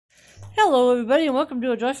Hello everybody and welcome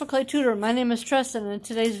to A Joyful Clay Tutor. My name is Tristan and in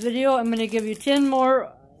today's video I'm going to give you 10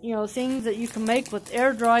 more things that you can make with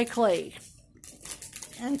air dry clay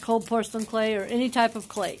and cold porcelain clay or any type of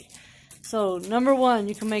clay. So number one,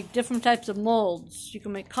 you can make different types of molds. You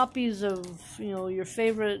can make copies of your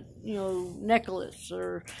favorite necklace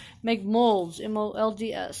or make molds,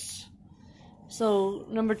 M-O-L-D-S. So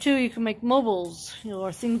number two, you can make mobiles,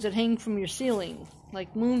 or things that hang from your ceiling,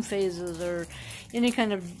 like moon phases or any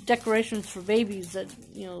kind of decorations for babies that,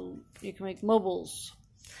 you can make mobiles.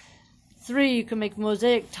 Three, you can make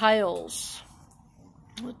mosaic tiles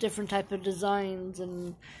with different type of designs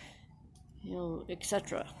and,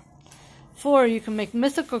 etc. Four, you can make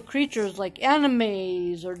mythical creatures like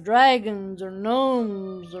animes or dragons or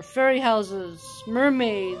gnomes or fairy houses,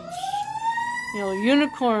 mermaids,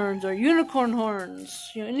 unicorns or unicorn horns,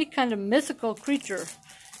 any kind of mythical creature,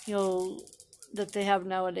 that they have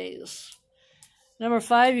nowadays. Number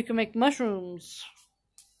five, you can make mushrooms.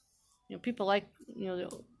 People like,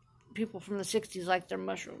 people from the 60s like their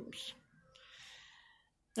mushrooms.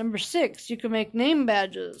 Number six, you can make name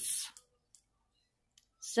badges.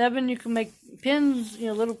 Seven, you can make pins,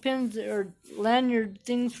 little pins or lanyard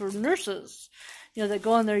things for nurses, that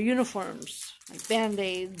go on their uniforms, like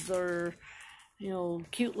band-aids or,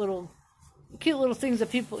 cute little things that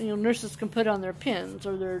people, nurses can put on their pins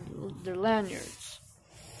or their lanyards.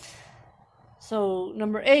 So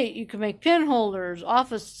number eight, you can make pen holders,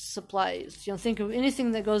 office supplies. Think of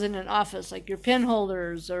anything that goes in an office, like your pen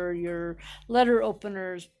holders or your letter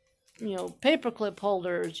openers, paper clip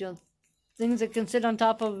holders, things that can sit on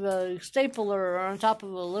top of a stapler or on top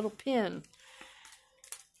of a little pin.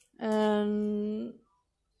 And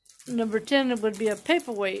number 10, it would be a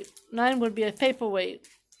paperweight. 9 would be a paperweight.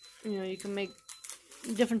 You can make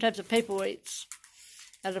different types of paperweights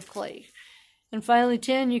out of clay. And finally,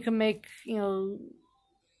 10, you can make,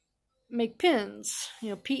 make pins,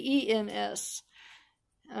 P-E-N-S,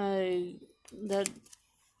 that,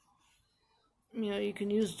 you can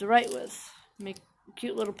use to write with. Make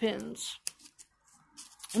cute little pins.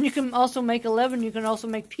 And you can also make 11, you can also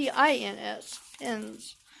make P-I-N-S,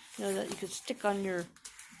 pins, that you could stick on your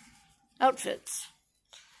outfits.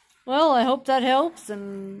 Well, I hope that helps,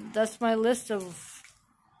 and that's my list of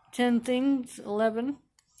 10 things, 11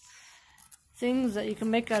 things that you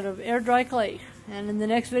can make out of air dry clay. And in the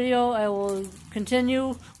next video, I will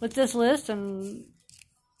continue with this list, and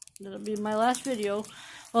that'll be my last video.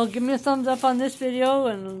 Well, give me a thumbs up on this video,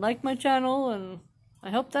 and like my channel, and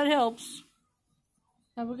I hope that helps.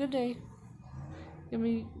 Have a good day.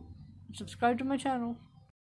 Subscribe to my channel.